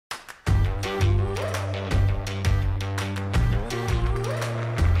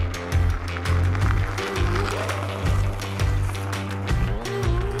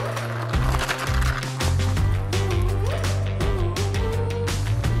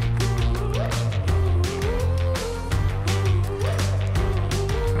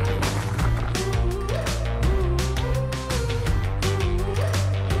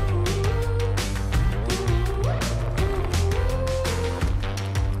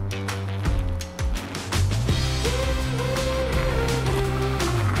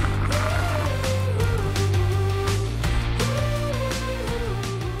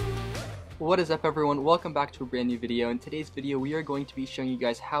What is up everyone, welcome back to a brand new video. In today's video we are going to be showing you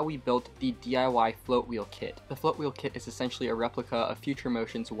guys how we built the DIY float wheel kit. The float wheel kit is essentially a replica of Future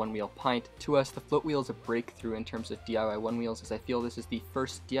Motion's one wheel pint. To us, the float wheel is a breakthrough in terms of DIY one wheels, as I feel this is the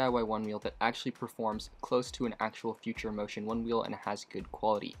first DIY one wheel that actually performs close to an actual Future Motion one wheel and has good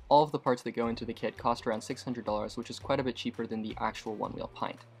quality. All of the parts that go into the kit cost around $600, which is quite a bit cheaper than the actual one wheel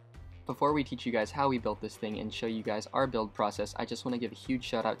pint. Before we teach you guys how we built this thing and show you guys our build process, I just want to give a huge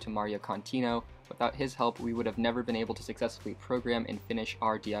shout out to Mario Contino. Without his help, we would have never been able to successfully program and finish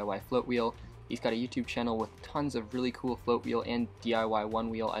our DIY float wheel. He's got a YouTube channel with tons of really cool float wheel and DIY one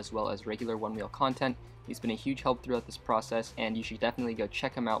wheel as well as regular one wheel content. He's been a huge help throughout this process and you should definitely go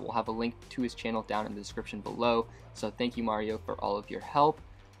check him out. We'll have a link to his channel down in the description below. So thank you Mario for all of your help.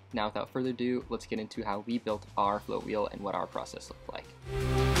 Now without further ado, let's get into how we built our float wheel and what our process looked like.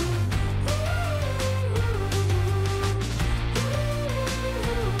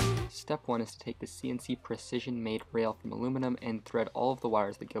 Step 1 is to take the CNC precision made rail from aluminum and thread all of the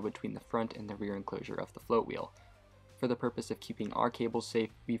wires that go between the front and the rear enclosure of the float wheel. For the purpose of keeping our cables safe,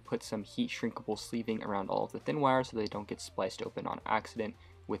 we've put some heat shrinkable sleeving around all of the thin wires so they don't get spliced open on accident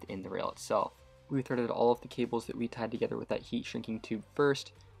within the rail itself. We threaded all of the cables that we tied together with that heat shrinking tube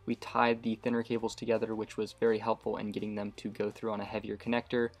first. We tied the thinner cables together, which was very helpful in getting them to go through on a heavier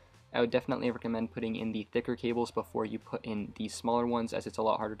connector. I would definitely recommend putting in the thicker cables before you put in the smaller ones, as it's a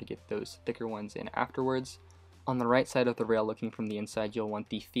lot harder to get those thicker ones in afterwards. On the right side of the rail, looking from the inside, you'll want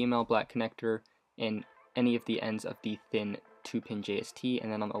the female black connector in any of the ends of the thin 2-pin JST,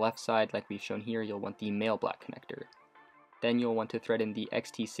 and then on the left side, like we've shown here, you'll want the male black connector. Then you'll want to thread in the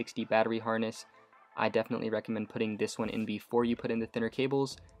XT60 battery harness. I definitely recommend putting this one in before you put in the thinner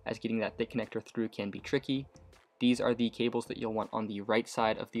cables, as getting that thick connector through can be tricky. These are the cables that you'll want on the right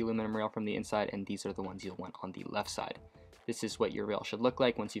side of the aluminum rail from the inside, and these are the ones you'll want on the left side. This is what your rail should look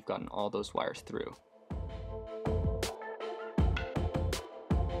like once you've gotten all those wires through.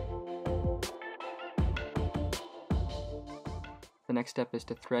 The next step is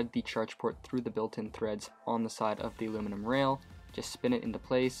to thread the charge port through the built-in threads on the side of the aluminum rail. Just spin it into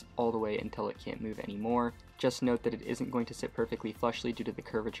place all the way until it can't move anymore. Just note that it isn't going to sit perfectly flushly due to the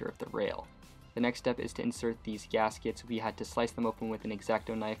curvature of the rail. The next step is to insert these gaskets. We had to slice them open with an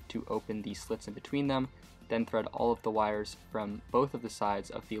X-Acto knife to open the slits in between them, then thread all of the wires from both of the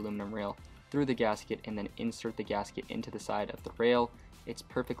sides of the aluminum rail through the gasket and then insert the gasket into the side of the rail. It's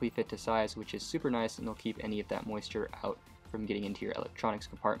perfectly fit to size, which is super nice, and it'll keep any of that moisture out from getting into your electronics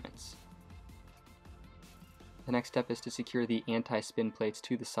compartments. The next step is to secure the anti-spin plates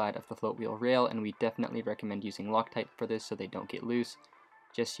to the side of the float wheel rail, and we definitely recommend using Loctite for this so they don't get loose.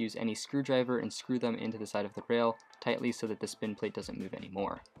 Just use any screwdriver and screw them into the side of the rail tightly so that the spin plate doesn't move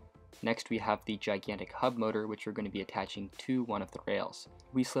anymore. Next we have the gigantic hub motor, which we're going to be attaching to one of the rails.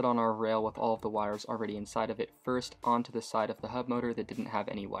 We slid on our rail with all of the wires already inside of it first onto the side of the hub motor that didn't have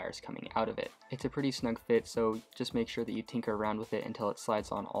any wires coming out of it. It's a pretty snug fit, so just make sure that you tinker around with it until it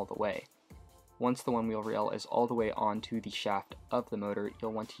slides on all the way. Once the one wheel rail is all the way onto the shaft of the motor,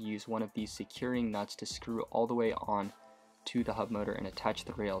 you'll want to use one of these securing nuts to screw all the way on to the hub motor and attach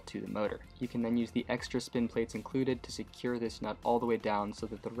the rail to the motor. You can then use the extra spin plates included to secure this nut all the way down so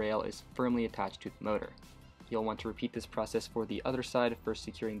that the rail is firmly attached to the motor. You'll want to repeat this process for the other side, first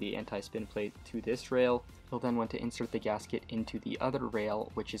securing the anti-spin plate to this rail. You'll then want to insert the gasket into the other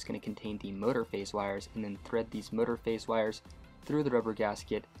rail, which is going to contain the motor phase wires, and then thread these motor phase wires through the rubber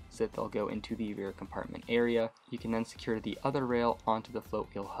gasket so that they'll go into the rear compartment area. You can then secure the other rail onto the float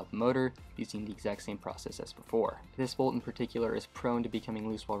wheel hub motor using the exact same process as before. This bolt in particular is prone to becoming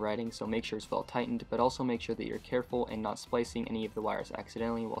loose while riding, so make sure it's well tightened, but also make sure that you're careful and not splicing any of the wires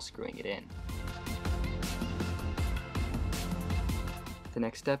accidentally while screwing it in. The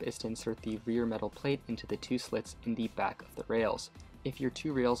next step is to insert the rear metal plate into the two slits in the back of the rails. If your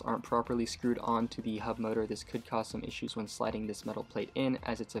two rails aren't properly screwed onto the hub motor, this could cause some issues when sliding this metal plate in,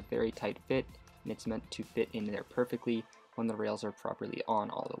 as it's a very tight fit and it's meant to fit in there perfectly when the rails are properly on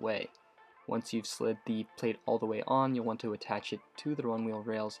all the way. Once you've slid the plate all the way on, you'll want to attach it to the one wheel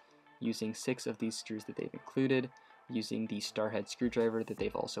rails using 6 of these screws that they've included, using the starhead screwdriver that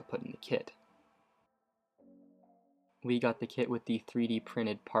they've also put in the kit. We got the kit with the 3D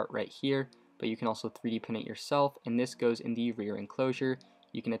printed part right here, but you can also 3D print it yourself, and this goes in the rear enclosure.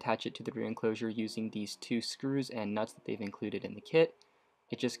 You can attach it to the rear enclosure using these 2 screws and nuts that they've included in the kit.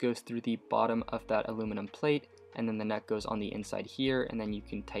 It just goes through the bottom of that aluminum plate, and then the nut goes on the inside here, and then you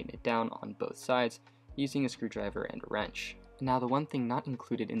can tighten it down on both sides using a screwdriver and a wrench. Now the one thing not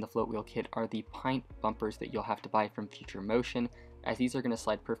included in the float wheel kit are the pint bumpers that you'll have to buy from Future Motion, as these are going to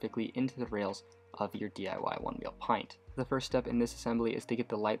slide perfectly into the rails of your DIY one wheel pint. The first step in this assembly is to get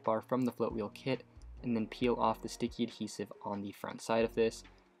the light bar from the float wheel kit and then peel off the sticky adhesive on the front side of this.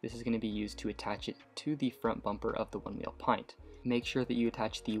 This is going to be used to attach it to the front bumper of the One Wheel Pint. Make sure that you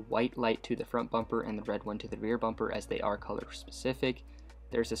attach the white light to the front bumper and the red one to the rear bumper, as they are color specific.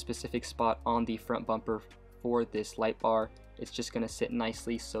 There's a specific spot on the front bumper for this light bar. It's just going to sit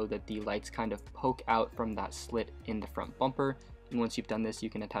nicely so that the lights kind of poke out from that slit in the front bumper. And once you've done this, you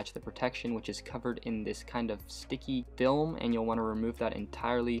can attach the protection, which is covered in this kind of sticky film, and you'll want to remove that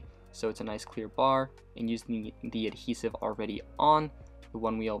entirely so it's a nice clear bar. And using the adhesive already on the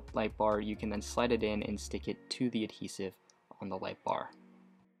One Wheel light bar, you can then slide it in and stick it to the adhesive on the light bar.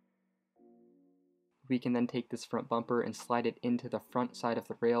 We can then take this front bumper and slide it into the front side of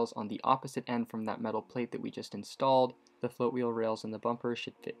the rails on the opposite end from that metal plate that we just installed. The float wheel rails and the bumper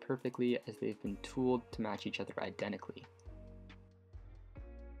should fit perfectly, as they've been tooled to match each other identically.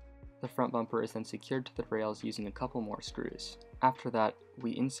 The front bumper is then secured to the rails using a couple more screws. After that,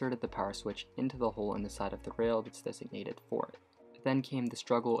 we inserted the power switch into the hole in the side of the rail that's designated for it. Then came the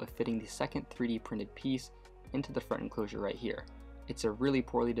struggle of fitting the second 3D printed piece into the front enclosure right here. It's a really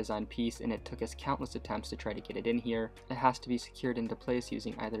poorly designed piece, and it took us countless attempts to try to get it in here. It has to be secured into place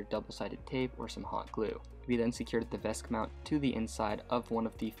using either double-sided tape or some hot glue. We then secured the VESC mount to the inside of one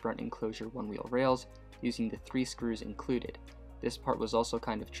of the front enclosure one wheel rails using the 3 screws included. This part was also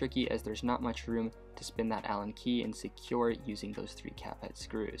kind of tricky, as there's not much room to spin that Allen key and secure it using those 3 cap head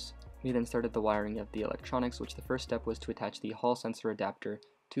screws. We then started the wiring of the electronics, which the first step was to attach the hall sensor adapter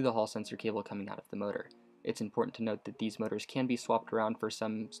to the hall sensor cable coming out of the motor. It's important to note that these motors can be swapped around for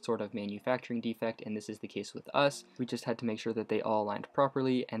some sort of manufacturing defect, and this is the case with us. We just had to make sure that they all aligned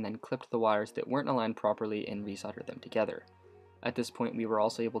properly, and then clipped the wires that weren't aligned properly and resoldered them together. At this point, we were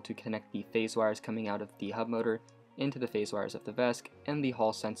also able to connect the phase wires coming out of the hub motor into the phase wires of the VESC, and the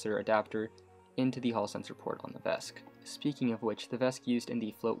hall sensor adapter into the hall sensor port on the VESC. Speaking of which, the VESC used in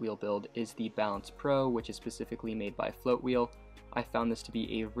the float wheel build is the Balance Pro, which is specifically made by Float Wheel. I found this to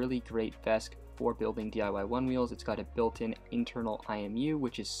be a really great VESC for building DIY one wheels. It's got a built-in internal IMU,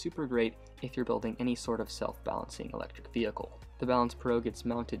 which is super great if you're building any sort of self-balancing electric vehicle. The Balance Pro gets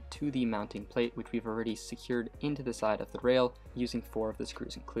mounted to the mounting plate, which we've already secured into the side of the rail using 4 of the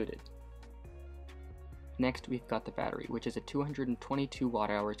screws included. Next, we've got the battery, which is a 222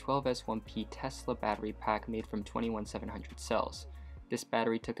 Wh 12S1P Tesla battery pack made from 21700 cells. This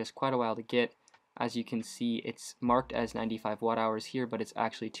battery took us quite a while to get. As you can see, it's marked as 95 Wh here, but it's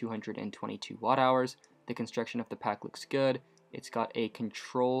actually 222 Wh. The construction of the pack looks good. It's got a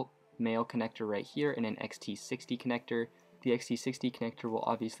control male connector right here and an XT60 connector. The XT60 connector will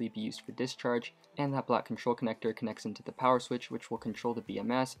obviously be used for discharge, and that black control connector connects into the power switch, which will control the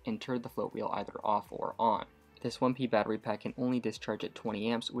BMS and turn the float wheel either off or on. This 1P battery pack can only discharge at 20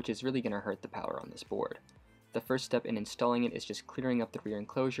 amps, which is really going to hurt the power on this board. The first step in installing it is just clearing up the rear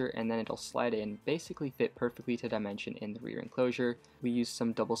enclosure, and then it'll slide in, basically fit perfectly to dimension in the rear enclosure. We used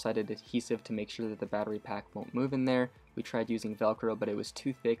some double-sided adhesive to make sure that the battery pack won't move in there. We tried using Velcro, but it was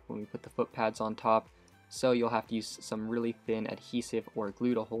too thick when we put the foot pads on top, so you'll have to use some really thin adhesive or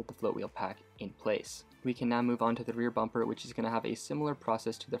glue to hold the float wheel pack in place. We can now move on to the rear bumper, which is going to have a similar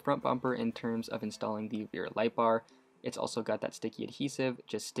process to the front bumper in terms of installing the rear light bar. It's also got that sticky adhesive.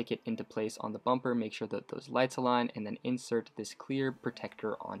 Just stick it into place on the bumper, make sure that those lights align, and then insert this clear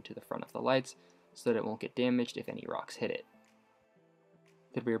protector onto the front of the lights so that it won't get damaged if any rocks hit it.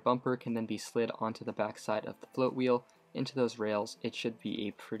 The rear bumper can then be slid onto the back side of the float wheel into those rails. It should be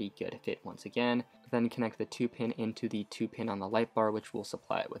a pretty good fit once again. Then connect the 2-pin into the 2-pin on the light bar, which will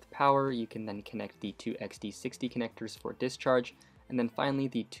supply it with power. You can then connect the 2 XT60 connectors for discharge, and then finally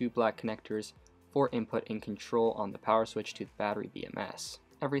the 2 black connectors for input and control on the power switch to the battery BMS.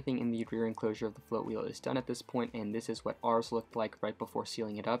 Everything in the rear enclosure of the float wheel is done at this point, and this is what ours looked like right before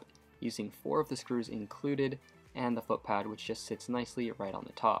sealing it up, using 4 of the screws included and the foot pad, which just sits nicely right on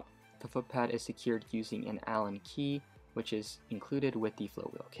the top. The foot pad is secured using an Allen key, which is included with the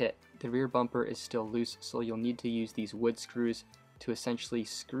float wheel kit. The rear bumper is still loose, so you'll need to use these wood screws to essentially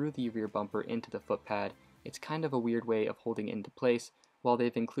screw the rear bumper into the foot pad. It's kind of a weird way of holding it into place. While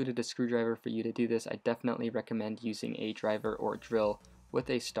they've included a screwdriver for you to do this, I definitely recommend using a driver or drill with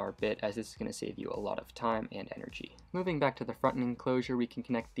a star bit, as this is going to save you a lot of time and energy. Moving back to the front enclosure, we can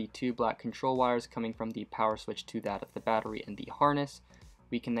connect the 2 black control wires coming from the power switch to that of the battery and the harness.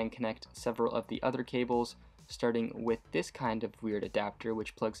 We can then connect several of the other cables, starting with this kind of weird adapter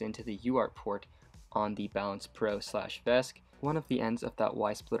which plugs into the UART port on the Balance Pro / VESC. One of the ends of that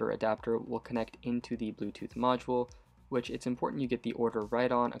Y-splitter adapter will connect into the Bluetooth module, which it's important you get the order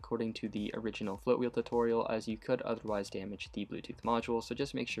right on according to the original float wheel tutorial, as you could otherwise damage the Bluetooth module, so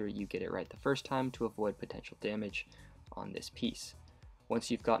just make sure you get it right the first time to avoid potential damage. on this piece. Once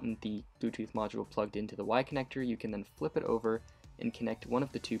you've gotten the Bluetooth module plugged into the Y connector, you can then flip it over and connect one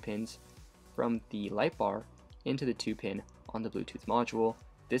of the 2 pins from the light bar into the 2 pin on the Bluetooth module.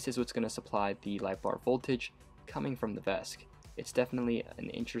 This is what's going to supply the light bar voltage coming from the VESC. It's definitely an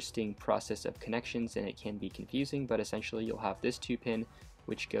interesting process of connections and it can be confusing, but essentially you'll have this 2 pin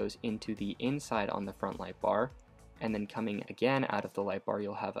which goes into the inside on the front light bar, and then coming again out of the light bar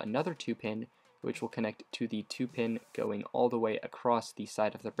you'll have another 2 pin which will connect to the 2 pin going all the way across the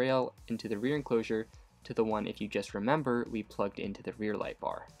side of the rail into the rear enclosure to the one, if you just remember, we plugged into the rear light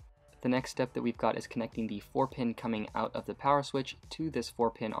bar. The next step that we've got is connecting the 4 pin coming out of the power switch to this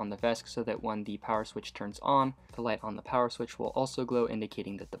 4 pin on the VESC so that when the power switch turns on, the light on the power switch will also glow,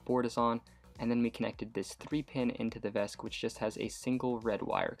 indicating that the board is on. And then we connected this 3 pin into the VESC, which just has a single red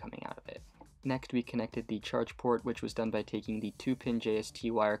wire coming out of it. Next, we connected the charge port, which was done by taking the 2 pin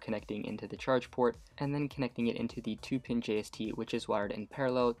JST wire connecting into the charge port and then connecting it into the 2 pin JST, which is wired in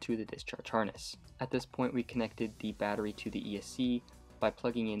parallel to the discharge harness. At this point, we connected the battery to the ESC by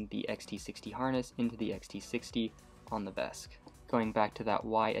plugging in the XT60 harness into the XT60 on the VESC. Going back to that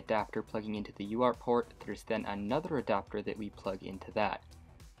Y adapter plugging into the UART port, there's then another adapter that we plug into that.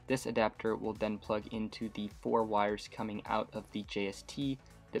 This adapter will then plug into the 4 wires coming out of the JST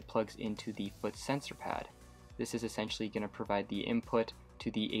that plugs into the foot sensor pad. This is essentially going to provide the input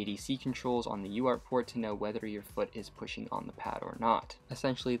to the ADC controls on the UART port to know whether your foot is pushing on the pad or not.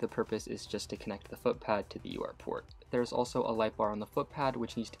 Essentially, the purpose is just to connect the foot pad to the UART port. There's also a light bar on the foot pad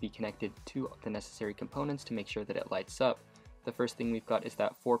which needs to be connected to the necessary components to make sure that it lights up. The first thing we've got is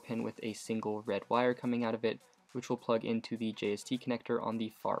that 4 pin with a single red wire coming out of it, which will plug into the JST connector on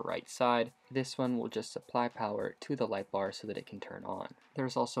the far right side. This one will just supply power to the light bar so that it can turn on.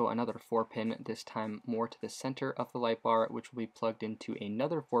 There's also another 4 pin, this time more to the center of the light bar, which will be plugged into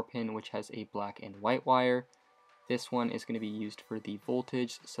another 4 pin which has a black and white wire. This one is going to be used for the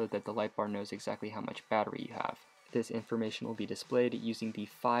voltage so that the light bar knows exactly how much battery you have. This information will be displayed using the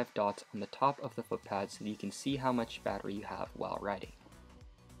 5 dots on the top of the foot pad so that you can see how much battery you have while riding.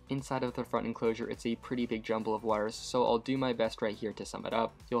 Inside of the front enclosure, it's a pretty big jumble of wires, so I'll do my best right here to sum it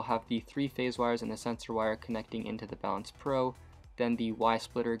up. You'll have the 3 phase wires and the sensor wire connecting into the Balance Pro, then the Y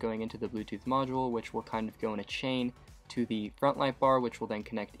splitter going into the Bluetooth module, which will kind of go in a chain to the front light bar, which will then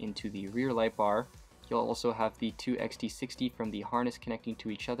connect into the rear light bar. You'll also have the 2 XT60 from the harness connecting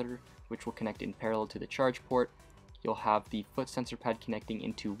to each other, which will connect in parallel to the charge port. You'll have the foot sensor pad connecting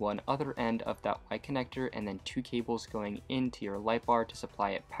into one other end of that Y connector, and then 2 cables going into your light bar to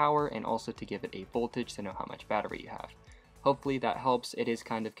supply it power and also to give it a voltage to know how much battery you have. Hopefully that helps. It is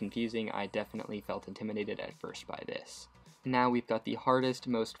kind of confusing. I definitely felt intimidated at first by this. Now we've got the hardest,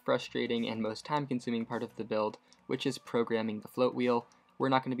 most frustrating, and most time-consuming part of the build, which is programming the float wheel. We're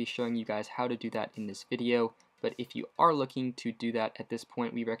not going to be showing you guys how to do that in this video, but if you are looking to do that at this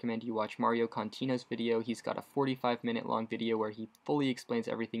point, we recommend you watch Mario Contino's video. He's got a 45-minute long video where he fully explains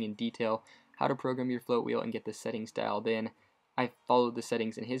everything in detail, how to program your float wheel and get the settings dialed in. I followed the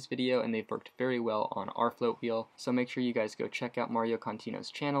settings in his video and they've worked very well on our float wheel, so make sure you guys go check out Mario Contino's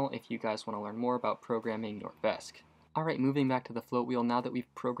channel if you guys want to learn more about programming your VESC. Alright, moving back to the float wheel, now that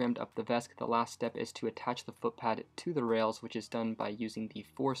we've programmed up the VESC, the last step is to attach the foot pad to the rails, which is done by using the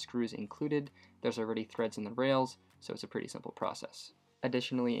 4 screws included. There's already threads in the rails, so it's a pretty simple process.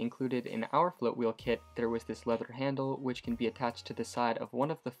 Additionally included in our float wheel kit, there was this leather handle, which can be attached to the side of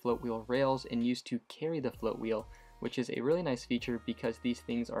one of the float wheel rails and used to carry the float wheel, which is a really nice feature because these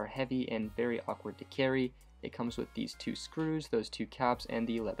things are heavy and very awkward to carry. It comes with these 2 screws, those 2 caps, and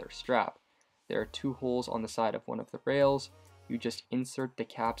the leather strap. There are 2 holes on the side of one of the rails. You just insert the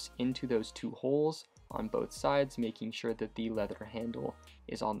caps into those 2 holes on both sides, making sure that the leather handle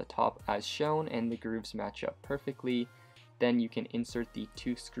is on the top as shown and the grooves match up perfectly. Then you can insert the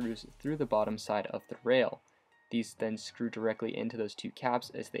 2 screws through the bottom side of the rail. These then screw directly into those 2 caps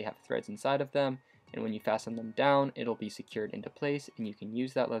as they have threads inside of them, and when you fasten them down, it'll be secured into place and you can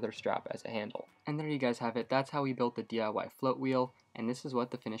use that leather strap as a handle. And there you guys have it. That's how we built the DIY float wheel, and this is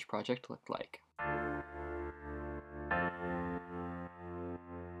what the finished project looked like.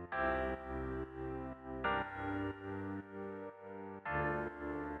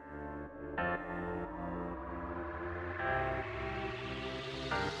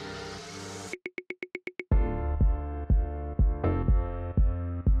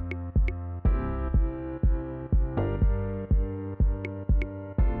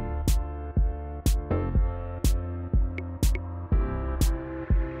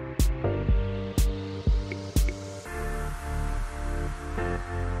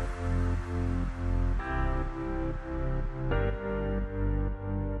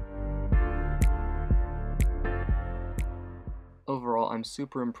 Overall, I'm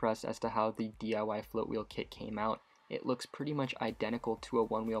super impressed as to how the DIY float wheel kit came out. It looks pretty much identical to a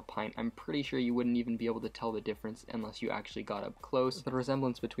one-wheel pint. I'm pretty sure you wouldn't even be able to tell the difference unless you actually got up close. The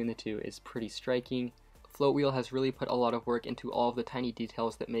resemblance between the two is pretty striking. Float wheel has really put a lot of work into all of the tiny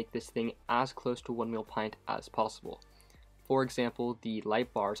details that make this thing as close to a one-wheel pint as possible. For example, the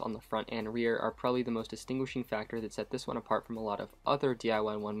light bars on the front and rear are probably the most distinguishing factor that set this one apart from a lot of other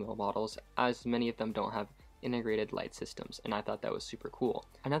DIY one-wheel models, as many of them don't have integrated light systems, and I thought that was super cool.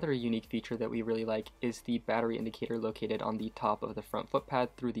 Another unique feature that we really like is the battery indicator located on the top of the front foot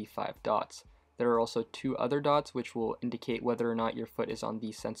pad through the 5 dots. There are also 2 other dots which will indicate whether or not your foot is on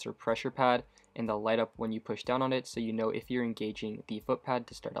the sensor pressure pad, and they'll light up when you push down on it so you know if you're engaging the foot pad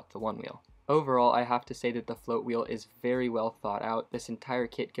to start up the one wheel. Overall, I have to say that the float wheel is very well thought out. This entire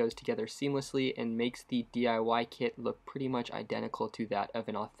kit goes together seamlessly and makes the DIY kit look pretty much identical to that of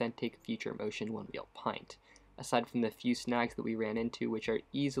an authentic Future Motion one-wheel pint. Aside from the few snags that we ran into, which are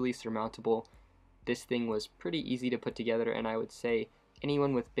easily surmountable, this thing was pretty easy to put together, and I would say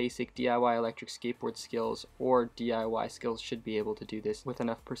anyone with basic DIY electric skateboard skills or DIY skills should be able to do this with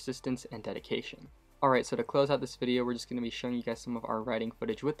enough persistence and dedication. Alright, so to close out this video, we're just going to be showing you guys some of our riding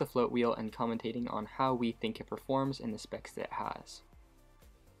footage with the float wheel and commentating on how we think it performs and the specs that it has.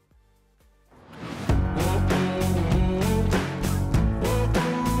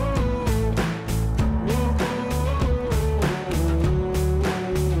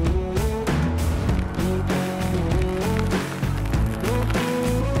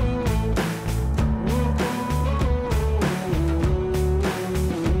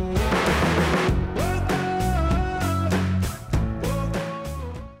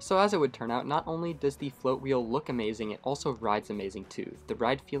 So as it would turn out, not only does the float wheel look amazing, it also rides amazing too. The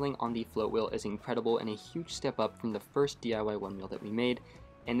ride feeling on the float wheel is incredible and a huge step up from the first DIY one wheel that we made,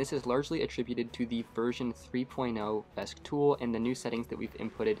 and this is largely attributed to the version 3.0 VESC tool and the new settings that we've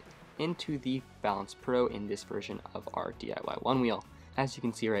inputted into the Balance Pro in this version of our DIY one wheel. As you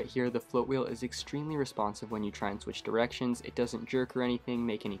can see right here, the float wheel is extremely responsive when you try and switch directions. It doesn't jerk or anything,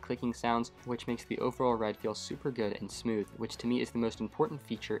 make any clicking sounds, which makes the overall ride feel super good and smooth, which to me is the most important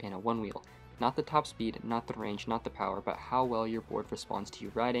feature in a one wheel. Not the top speed, not the range, not the power, but how well your board responds to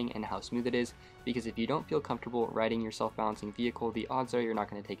you riding and how smooth it is, because if you don't feel comfortable riding your self-balancing vehicle, the odds are you're not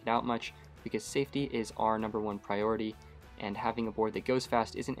going to take it out much, because safety is our #1 priority, and having a board that goes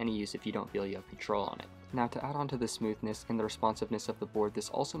fast isn't any use if you don't feel you have control on it. Now, to add on to the smoothness and the responsiveness of the board, this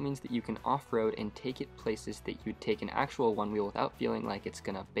also means that you can off-road and take it places that you'd take an actual one wheel without feeling like it's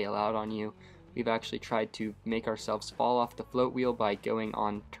gonna bail out on you. We've actually tried to make ourselves fall off the float wheel by going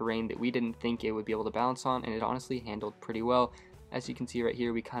on terrain that we didn't think it would be able to balance on, and it honestly handled pretty well. As you can see right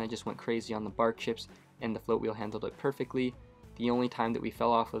here, we kind of just went crazy on the bark chips, and the float wheel handled it perfectly. The only time that we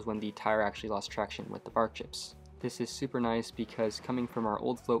fell off was when the tire actually lost traction with the bark chips. This is super nice because coming from our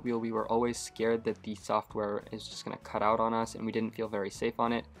old float wheel, we were always scared that the software is just going to cut out on us and we didn't feel very safe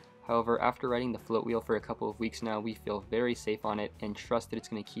on it. However, after riding the float wheel for a couple of weeks now, we feel very safe on it and trust that it's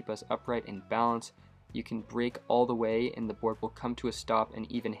going to keep us upright and balanced. You can brake all the way and the board will come to a stop and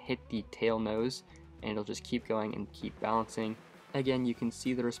even hit the tail nose, and it'll just keep going and keep balancing. Again, you can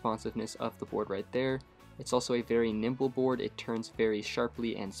see the responsiveness of the board right there. It's also a very nimble board. It turns very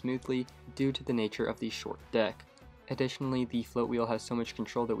sharply and smoothly due to the nature of the short deck. Additionally, the float wheel has so much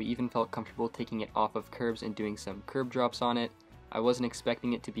control that we even felt comfortable taking it off of curbs and doing some curb drops on it. I wasn't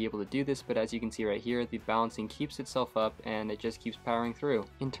expecting it to be able to do this, but as you can see right here, the balancing keeps itself up and it just keeps powering through.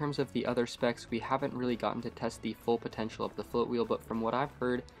 In terms of the other specs, we haven't really gotten to test the full potential of the float wheel, but from what I've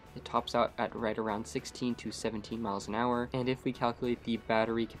heard, it tops out at right around 16 to 17 miles an hour, and if we calculate the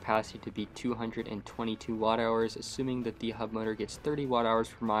battery capacity to be 222 watt hours, assuming that the hub motor gets 30 watt hours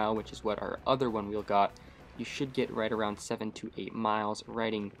per mile, which is what our other one wheel got, you should get right around 7 to 8 miles,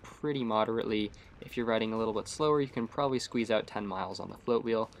 riding pretty moderately. If you're riding a little bit slower, you can probably squeeze out 10 miles on the float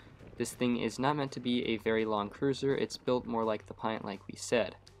wheel. This thing is not meant to be a very long cruiser, it's built more like the Pint like we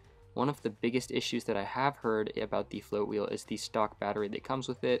said. One of the biggest issues that I have heard about the float wheel is the stock battery that comes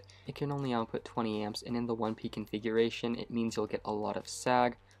with it. It can only output 20 amps, and in the 1P configuration, it means you'll get a lot of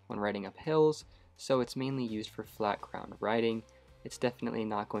sag when riding up hills, so it's mainly used for flat ground riding. It's definitely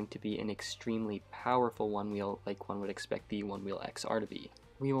not going to be an extremely powerful one wheel like one would expect the One Wheel XR to be.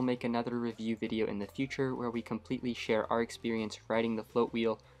 We will make another review video in the future where we completely share our experience riding the float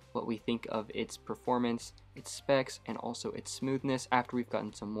wheel, what we think of its performance, its specs, and also its smoothness after we've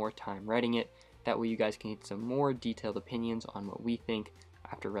gotten some more time riding it. That way you guys can get some more detailed opinions on what we think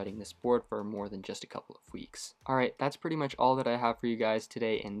after riding this board for more than just a couple of weeks. Alright, that's pretty much all that I have for you guys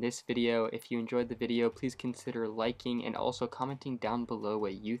today in this video. If you enjoyed the video, please consider liking and also commenting down below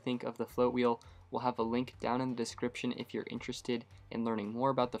what you think of the float wheel. We'll have a link down in the description if you're interested in learning more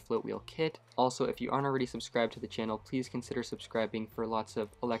about the float wheel kit. Also, if you aren't already subscribed to the channel, please consider subscribing for lots of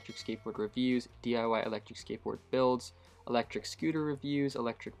electric skateboard reviews, DIY electric skateboard builds, electric scooter reviews,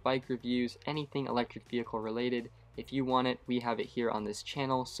 electric bike reviews, anything electric vehicle related. If you want it, we have it here on this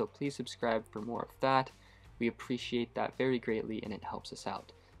channel, so please subscribe for more of that. We appreciate that very greatly and it helps us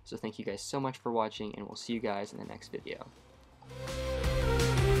out. So thank you guys so much for watching, and we'll see you guys in the next video.